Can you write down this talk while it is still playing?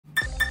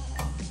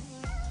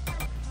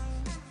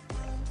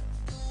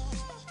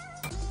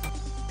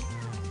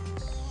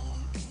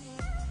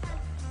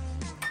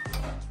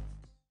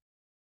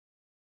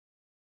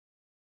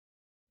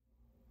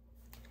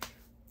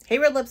Hey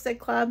Red Lipstick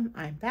Club,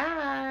 I'm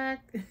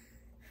back.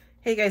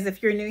 Hey guys,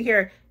 if you're new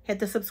here, hit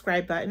the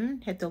subscribe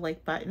button, hit the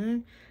like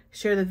button,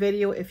 share the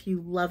video if you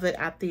love it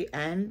at the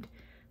end.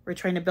 We're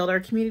trying to build our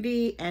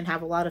community and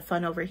have a lot of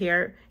fun over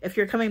here. If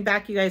you're coming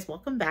back, you guys,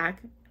 welcome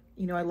back.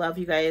 You know I love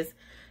you guys.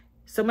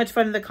 So much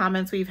fun in the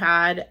comments we've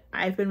had.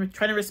 I've been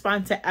trying to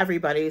respond to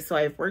everybody, so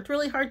I've worked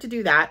really hard to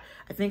do that.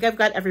 I think I've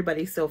got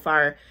everybody so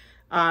far.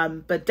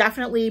 But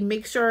definitely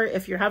make sure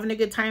if you're having a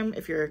good time,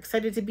 if you're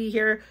excited to be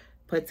here,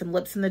 put some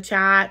lips in the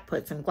chat,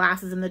 put some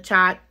glasses in the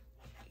chat.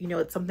 You know,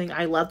 it's something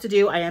I love to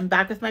do. I am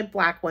back with my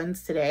black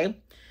ones today.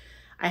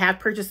 I have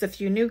purchased a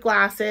few new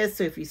glasses,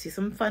 so if you see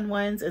some fun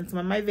ones in some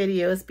of my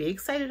videos, be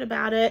excited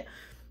about it.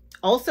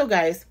 Also,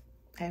 guys,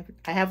 I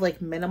have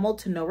like minimal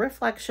to no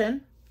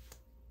reflection.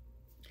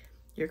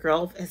 Your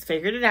girl has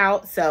figured it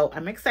out, so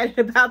I'm excited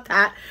about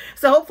that.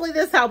 So hopefully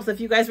this helps. If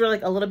you guys were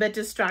like a little bit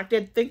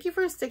distracted, thank you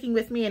for sticking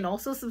with me and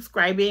also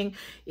subscribing,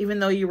 even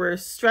though you were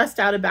stressed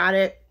out about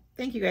it.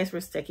 Thank you guys for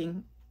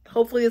sticking.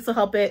 Hopefully this will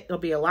help it. It'll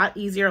be a lot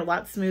easier, a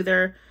lot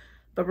smoother,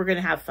 but we're going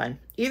to have fun.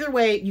 Either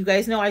way, you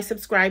guys know I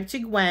subscribe to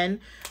Gwen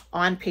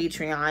on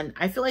Patreon.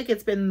 I feel like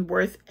it's been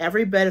worth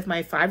every bit of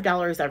my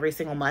 $5 every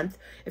single month.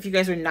 If you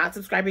guys are not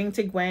subscribing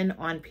to Gwen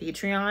on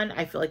Patreon,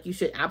 I feel like you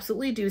should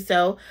absolutely do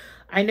so.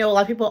 I know a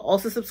lot of people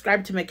also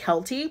subscribe to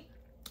McKelty.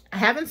 I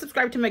haven't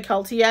subscribed to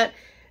McKelty yet.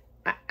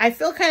 I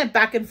feel kind of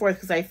back and forth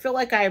because I feel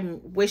like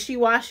I'm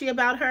wishy-washy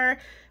about her,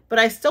 but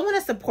I still want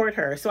to support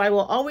her. So I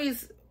will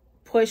always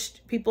push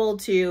people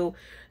to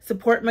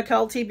support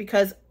McKelty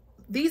because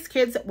these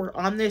kids that were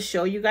on this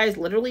show, you guys,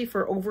 literally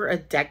for over a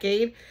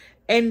decade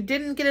and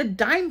didn't get a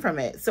dime from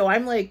it. So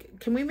I'm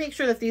like, can we make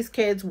sure that these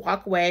kids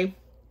walk away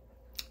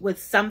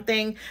with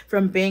something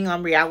from being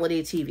on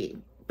reality TV?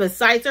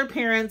 Besides their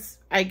parents,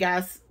 I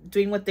guess,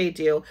 doing what they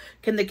do,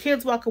 can the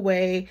kids walk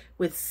away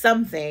with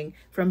something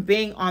from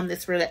being on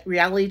this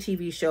reality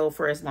TV show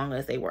for as long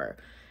as they were?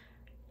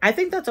 I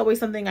think that's always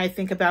something I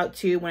think about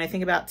too when I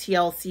think about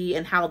TLC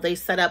and how they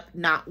set up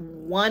not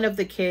one of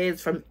the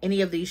kids from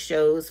any of these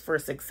shows for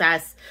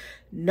success.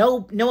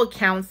 No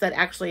accounts that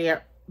actually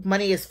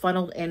money is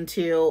funneled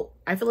into.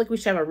 I feel like we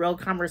should have a real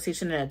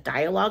conversation and a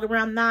dialogue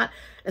around that,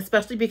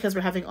 especially because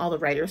we're having all the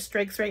writer's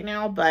strikes right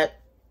now, but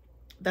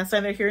that's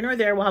neither here nor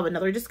there. We'll have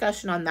another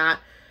discussion on that,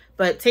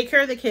 but take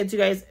care of the kids. You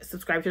guys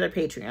subscribe to their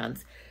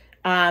Patreons.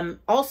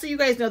 Also, you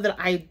guys know that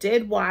I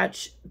did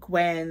watch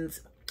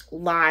Gwen's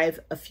live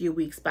a few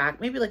weeks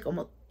back, maybe like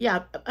almost,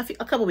 yeah, a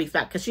couple weeks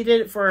back, because she did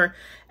it for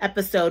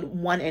episode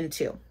 1 and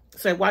 2.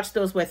 So I watched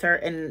those with her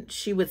and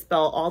she would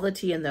spell all the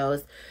tea in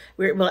those.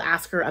 We were able to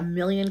ask her a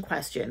million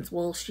questions.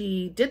 Well,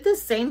 she did the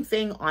same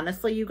thing,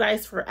 honestly, you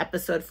guys, for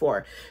episode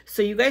 4.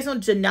 So you guys know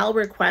Janelle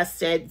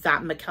requested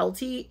that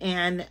McKelty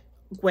and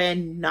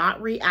Gwen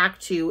not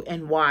react to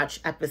and watch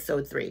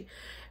episode 3.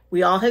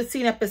 We all have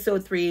seen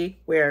episode 3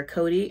 where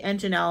Cody and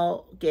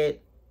Janelle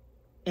get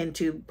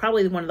into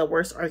probably one of the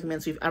worst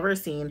arguments we've ever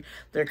seen.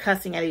 They're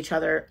cussing at each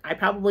other. I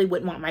probably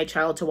wouldn't want my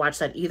child to watch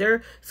that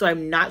either. So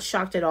I'm not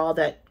shocked at all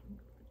that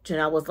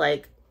Janelle was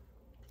like,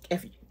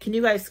 can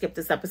you guys skip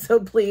this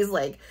episode, please?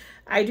 Like,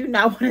 I do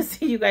not want to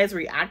see you guys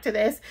react to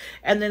this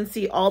and then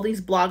see all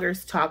these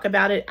bloggers talk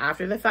about it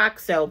after the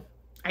fact. So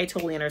I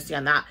totally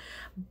understand that.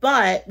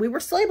 But we were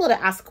still able to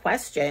ask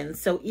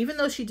questions. So even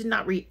though she did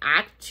not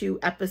react to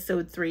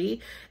episode 3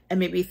 and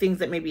maybe things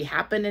that maybe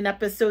happened in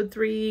episode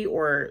 3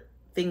 or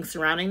things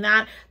surrounding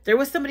that, there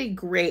was somebody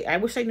great. I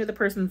wish I knew the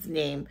person's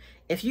name.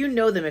 If you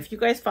know them, if you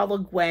guys follow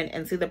Gwen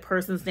and see the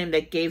person's name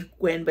that gave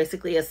Gwen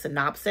basically a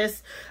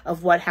synopsis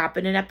of what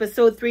happened in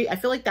episode 3, I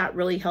feel like that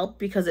really helped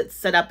because it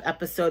set up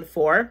episode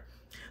 4.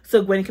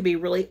 So Gwen could be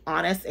really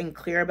honest and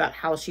clear about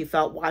how she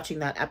felt watching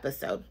that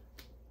episode.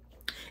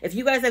 If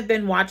you guys have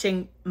been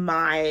watching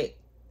my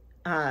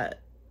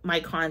my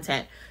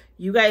content,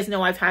 you guys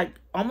know I've had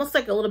almost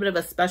like a little bit of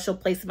a special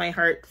place in my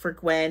heart for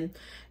Gwen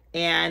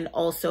and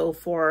also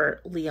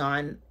for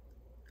Leon.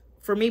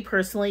 For me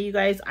personally, you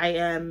guys, I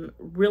am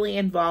really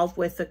involved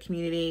with the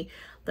community,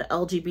 the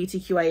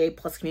LGBTQIA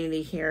plus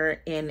community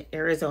here in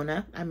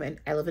Arizona. I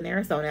live in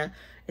Arizona.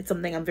 It's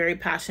something I'm very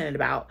passionate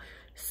about.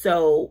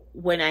 So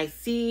when I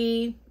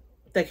see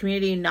the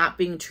community not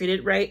being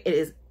treated right,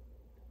 it's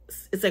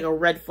like a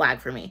red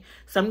flag for me.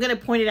 So I'm going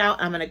to point it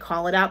out. I'm going to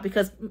call it out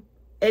because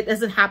it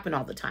doesn't happen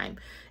all the time.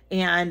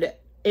 And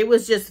it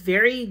was just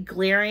very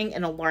glaring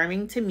and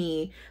alarming to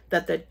me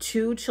that the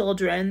 2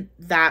 children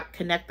that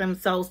connect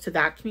themselves to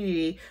that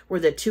community were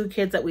the 2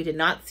 kids that we did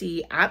not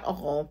see at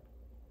all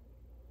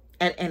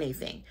at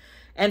anything.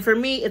 And for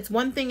me, it's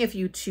one thing if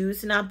you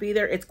choose to not be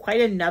there. It's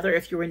quite another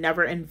if you were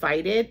never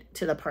invited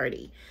to the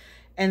party.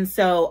 And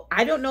so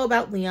I don't know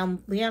about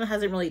Leon. Leon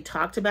hasn't really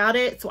talked about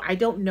it. So I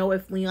don't know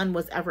if Leon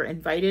was ever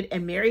invited.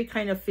 And Mary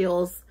kind of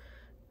feels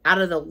out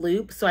of the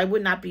loop. So I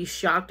would not be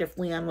shocked if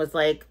Leon was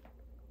like,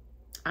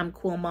 I'm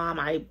cool, Mom.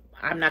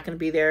 I'm not going to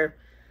be there.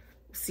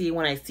 See you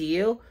when I see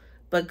you.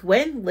 But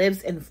Gwen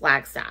lives in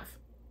Flagstaff.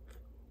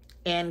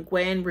 And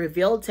Gwen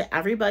revealed to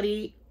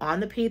everybody on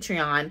the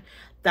Patreon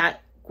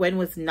that Gwen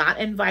was not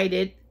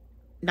invited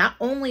not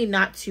only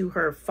not to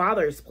her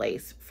father's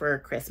place for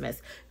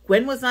Christmas,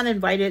 Gwen was not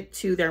invited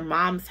to their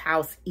mom's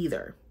house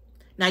either.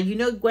 Now, you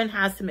know, Gwen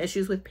has some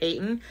issues with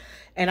Peyton,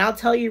 and I'll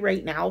tell you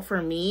right now,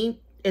 for me,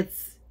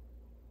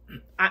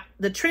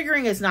 the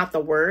triggering is not the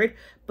word,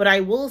 but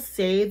I will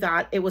say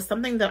that it was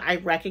something that I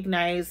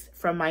recognized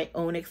from my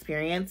own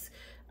experience,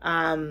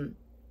 having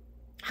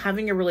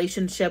a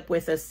relationship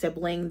with a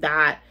sibling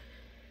that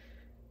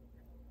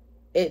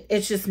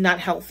it's just not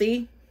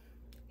healthy.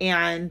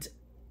 And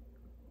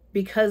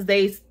because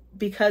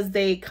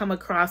they come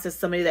across as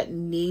somebody that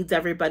needs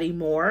everybody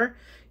more,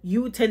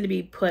 you tend to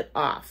be put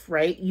off,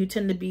 right? You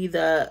tend to be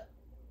the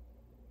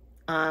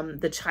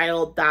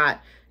child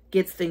that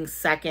gets things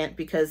second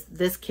because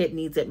this kid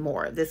needs it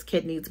more. This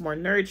kid needs more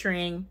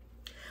nurturing.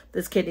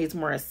 This kid needs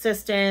more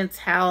assistance,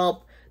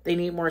 help. They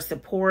need more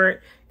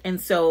support.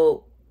 And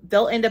so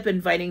they'll end up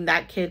inviting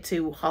that kid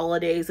to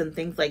holidays and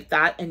things like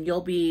that. And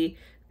you'll be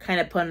kind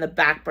of put on the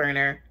back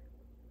burner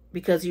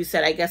because you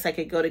said, I guess I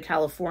could go to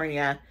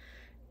California.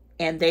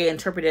 And they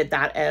interpreted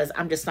that as,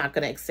 I'm just not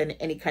going to extend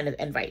any kind of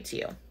invite to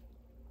you.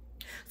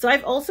 So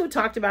I've also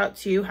talked about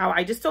too, how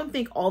I just don't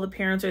think all the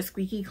parents are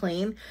squeaky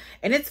clean.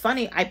 And it's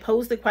funny, I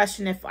posed the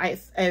question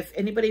if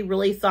anybody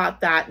really thought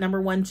that, number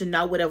one,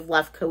 Janelle would have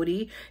left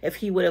Cody if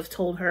he would have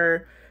told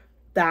her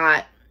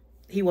that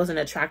he wasn't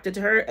attracted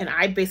to her. And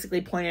I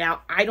basically pointed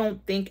out, I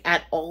don't think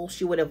at all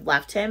she would have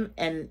left him.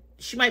 And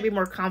she might be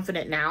more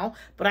confident now,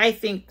 but I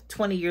think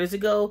 20 years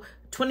ago,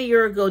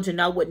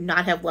 Janelle would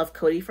not have left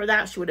Cody for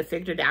that. She would have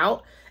figured it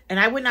out. And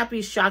I would not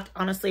be shocked,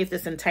 honestly, if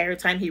this entire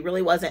time he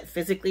really wasn't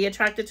physically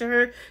attracted to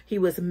her. He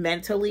was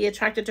mentally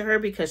attracted to her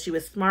because she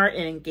was smart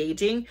and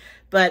engaging.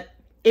 But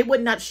it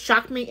would not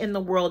shock me in the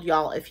world,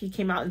 y'all, if he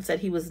came out and said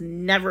he was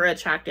never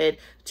attracted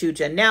to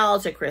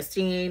Janelle, to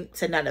Christine,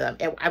 to none of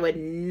them. I would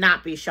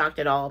not be shocked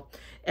at all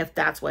if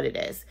that's what it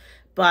is.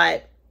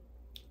 But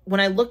when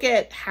I look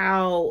at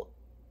how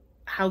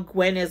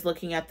Gwen is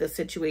looking at the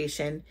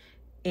situation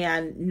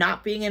and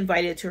not being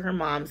invited to her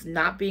mom's,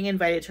 not being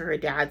invited to her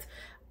dad's,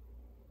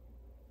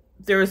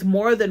 there's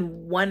more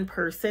than one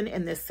person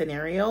in this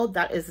scenario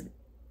that is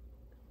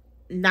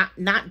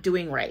not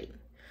doing right.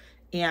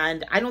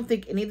 And I don't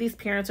think any of these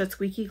parents are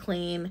squeaky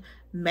clean.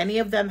 Many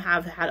of them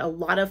have had a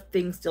lot of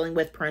things dealing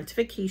with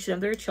parentification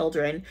of their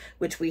children,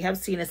 which we have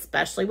seen,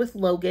 especially with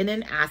Logan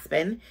and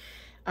Aspen.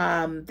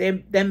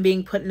 Them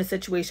being put in a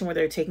situation where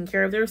they're taking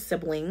care of their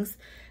siblings.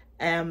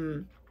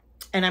 And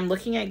I'm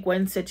looking at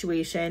Gwen's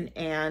situation,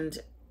 and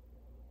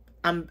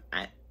I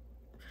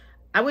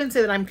wouldn't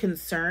say that I'm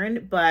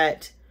concerned,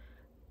 but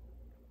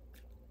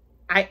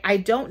I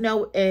don't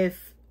know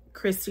if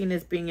Christine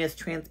is being as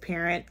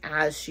transparent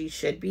as she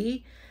should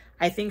be.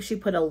 I think she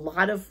put a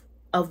lot of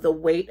the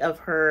weight of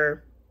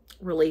her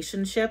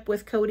relationship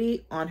with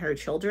Cody on her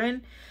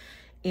children.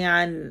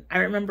 And I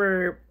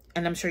remember,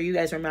 and I'm sure you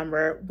guys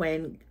remember,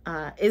 when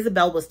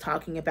Isabel was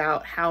talking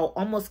about how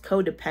almost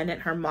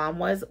codependent her mom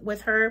was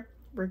with her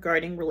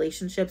regarding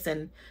relationships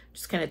and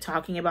just kind of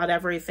talking about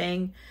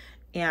everything.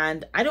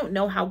 And I don't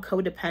know how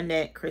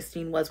codependent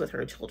Christine was with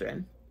her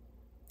children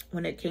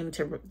when it came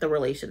to the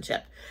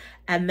relationship.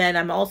 And then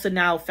I'm also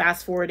now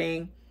fast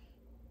forwarding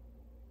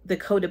the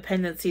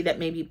codependency that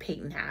maybe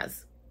Peyton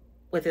has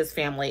with his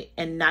family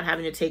and not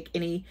having to take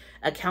any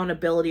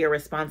accountability or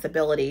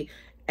responsibility.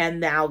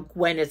 And now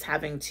Gwen is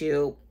having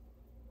to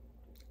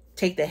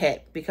take the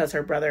hit because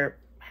her brother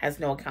has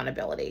no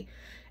accountability.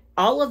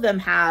 All of them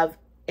have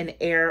an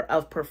air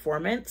of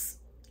performance.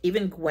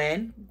 Even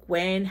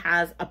Gwen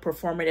has a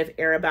performative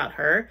air about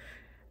her.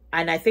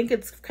 And I think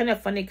it's kind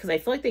of funny because I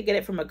feel like they get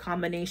it from a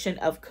combination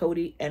of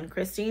Cody and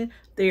Christine.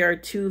 They are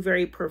two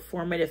very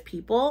performative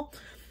people.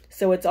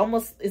 So it's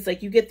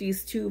like you get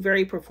these two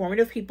very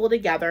performative people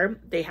together.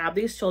 They have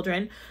these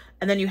children.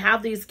 And then you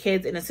have these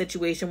kids in a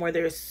situation where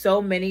there's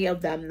so many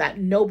of them that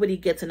nobody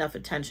gets enough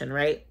attention,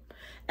 right?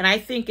 And I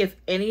think if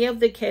any of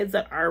the kids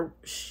that are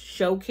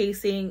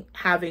showcasing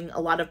having a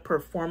lot of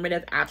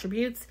performative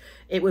attributes,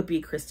 it would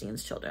be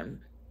Christine's children.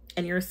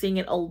 And you're seeing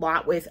it a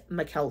lot with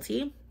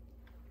McKelty.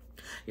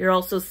 You're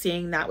also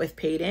seeing that with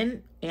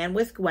Peyton and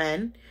with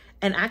Gwen.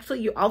 And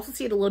actually, you also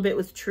see it a little bit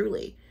with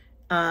Truly.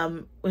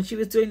 When she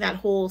was doing that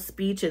whole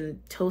speech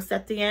and toast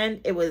at the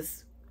end, it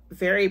was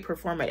very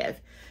performative.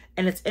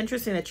 And it's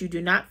interesting that you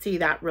do not see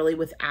that really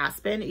with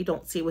Aspen. You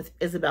don't see it with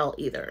Isabel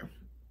either.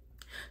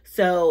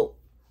 So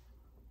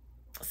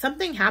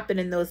something happened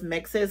in those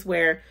mixes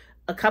where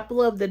a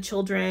couple of the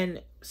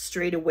children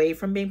strayed away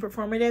from being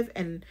performative,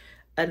 and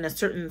a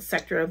certain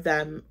sector of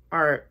them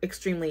are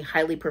extremely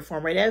highly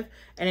performative.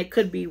 And it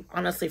could be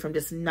honestly from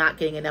just not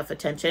getting enough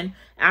attention.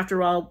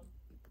 After all,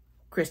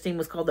 Christine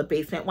was called the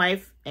basement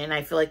wife, and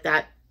I feel like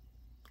that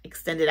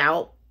extended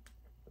out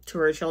to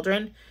her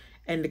children,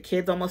 and the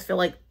kids almost feel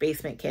like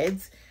basement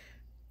kids.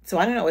 So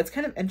I don't know, it's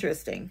kind of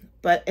interesting.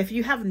 But if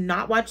you have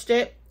not watched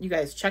it, you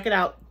guys check it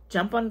out.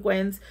 Jump on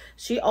Gwen's.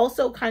 She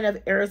also kind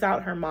of airs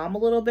out her mom a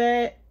little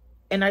bit,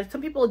 and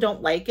some people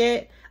don't like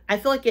it. I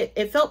feel like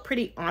it felt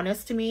pretty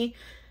honest to me,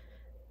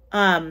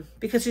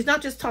 because she's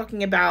not just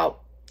talking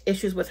about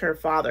issues with her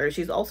father.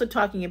 She's also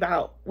talking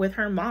about with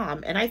her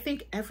mom. And I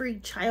think every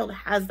child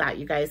has that,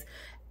 you guys.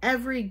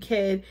 Every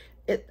kid,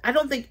 I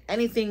don't think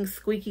anything's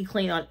squeaky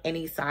clean on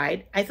any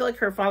side. I feel like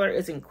her father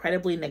is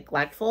incredibly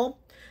neglectful,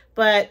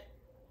 but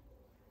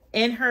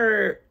in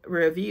her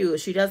review,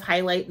 she does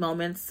highlight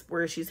moments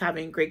where she's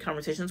having great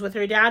conversations with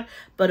her dad,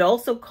 but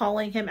also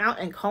calling him out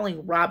and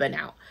calling Robin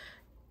out.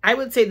 I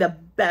would say the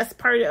best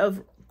part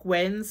of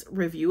Gwen's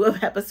review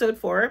of episode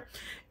 4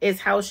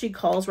 is how she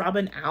calls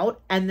Robin out.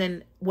 And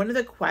then one of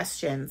the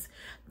questions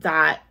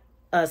that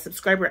a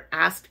subscriber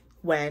asked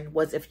Gwen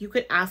was, if you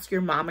could ask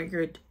your mom or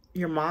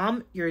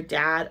your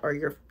dad, or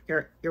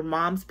your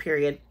mom's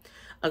period,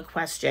 a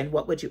question,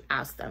 what would you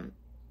ask them?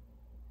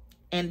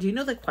 And do you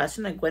know the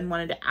question that Gwen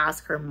wanted to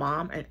ask her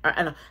mom,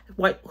 and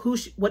what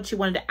she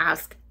wanted to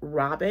ask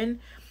Robin?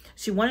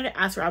 She wanted to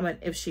ask Robin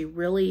if she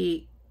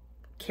really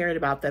cared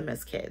about them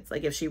as kids,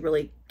 like if she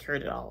really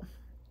cared at all.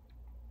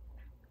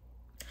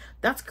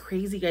 That's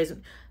crazy, guys.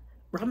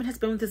 Robin has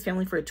been with his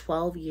family for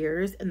 12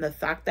 years, and the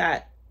fact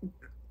that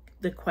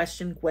the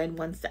question Gwen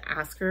wants to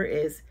ask her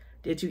is,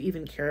 did you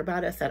even care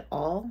about us at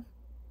all?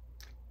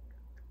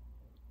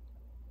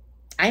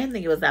 I didn't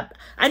think it was that.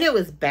 I knew it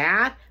was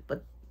bad,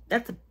 but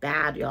that's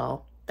bad,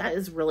 y'all. That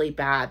is really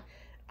bad.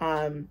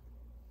 I'm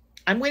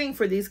waiting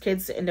for these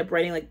kids to end up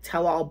writing like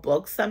tell-all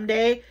books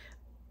someday.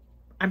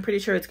 I'm pretty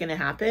sure it's going to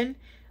happen.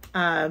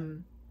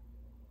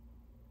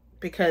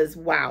 Because,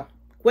 wow.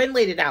 Gwen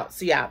laid it out.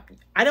 So, yeah.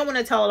 I don't want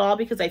to tell it all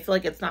because I feel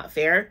like it's not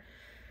fair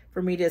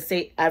for me to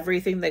say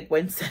everything that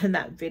Gwen said in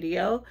that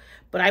video.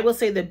 But I will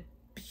say the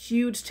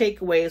huge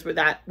takeaways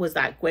was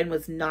that Gwen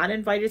was not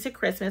invited to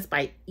Christmas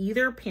by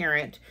either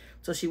parent.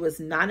 So she was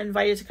not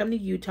invited to come to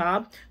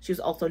Utah. She was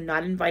also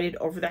not invited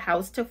over the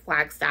house to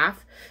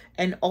Flagstaff.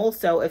 And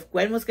also, if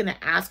Gwen was going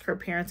to ask her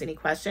parents any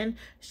question,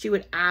 she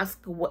would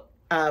ask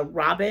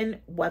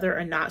Robin whether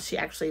or not she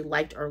actually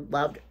liked or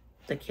loved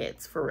the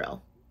kids, for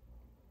real.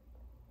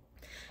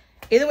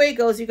 Either way it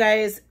goes, you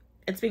guys,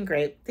 it's been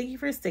great. Thank you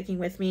for sticking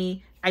with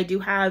me. I do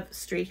have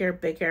straight hair,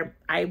 big hair.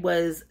 I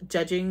was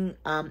judging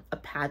a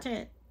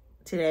pageant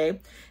today.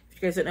 If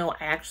you guys don't know,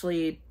 I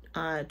actually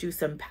do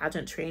some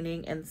pageant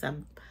training and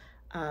some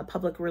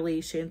public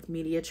relations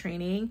media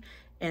training.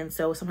 And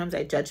so sometimes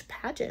I judge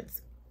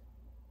pageants.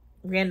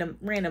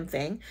 Random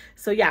thing.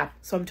 So yeah,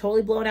 so I'm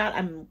totally blown out.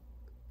 I'm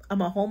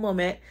a whole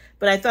moment,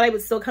 but I thought I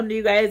would still come to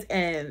you guys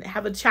and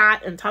have a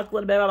chat and talk a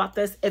little bit about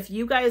this. If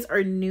you guys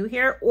are new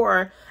here,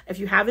 or if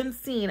you haven't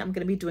seen, I'm going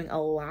to be doing a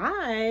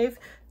live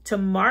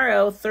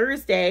tomorrow,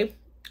 Thursday.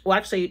 Well,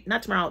 actually,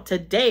 not tomorrow.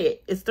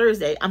 Today is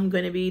Thursday. I'm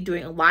going to be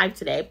doing a live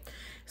today.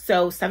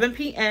 So 7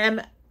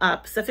 p.m.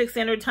 Pacific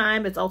Standard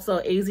Time. It's also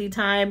AZ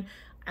time.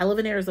 I live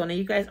in Arizona,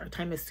 you guys. Our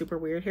time is super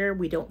weird here.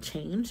 We don't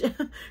change.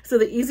 So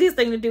the easiest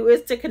thing to do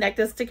is to connect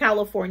us to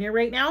California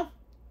right now.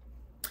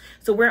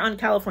 So we're on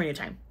California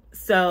time.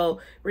 So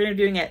we're going to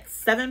be doing it at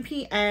 7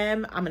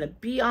 p.m. I'm going to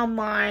be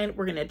online.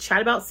 We're going to chat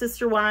about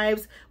Sister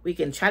Wives. We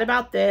can chat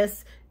about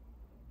this.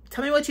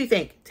 Tell me what you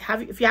think.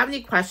 If you have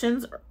any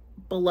questions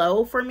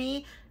below for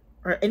me,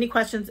 or any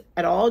questions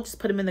at all, just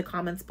put them in the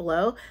comments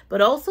below.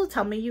 But also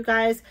tell me, you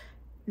guys,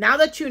 now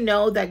that you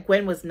know that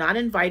Gwen was not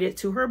invited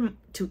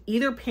to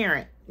either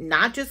parent,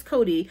 not just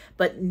Cody,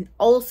 but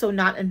also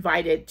not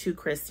invited to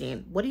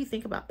Christine, what do you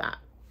think about that?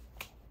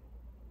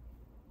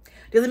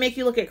 Does it make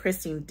you look at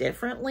Christine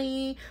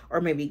differently,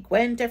 or maybe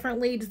Gwen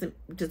differently?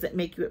 Does it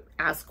make you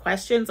ask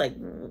questions like,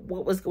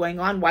 what was going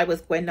on? Why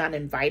was Gwen not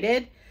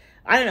invited?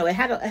 I don't know. It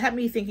had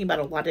me thinking about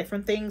a lot of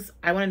different things.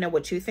 I want to know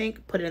what you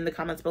think. Put it in the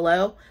comments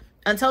below.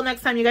 Until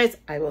next time, you guys,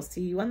 I will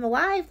see you on the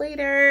live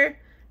later.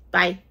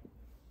 Bye.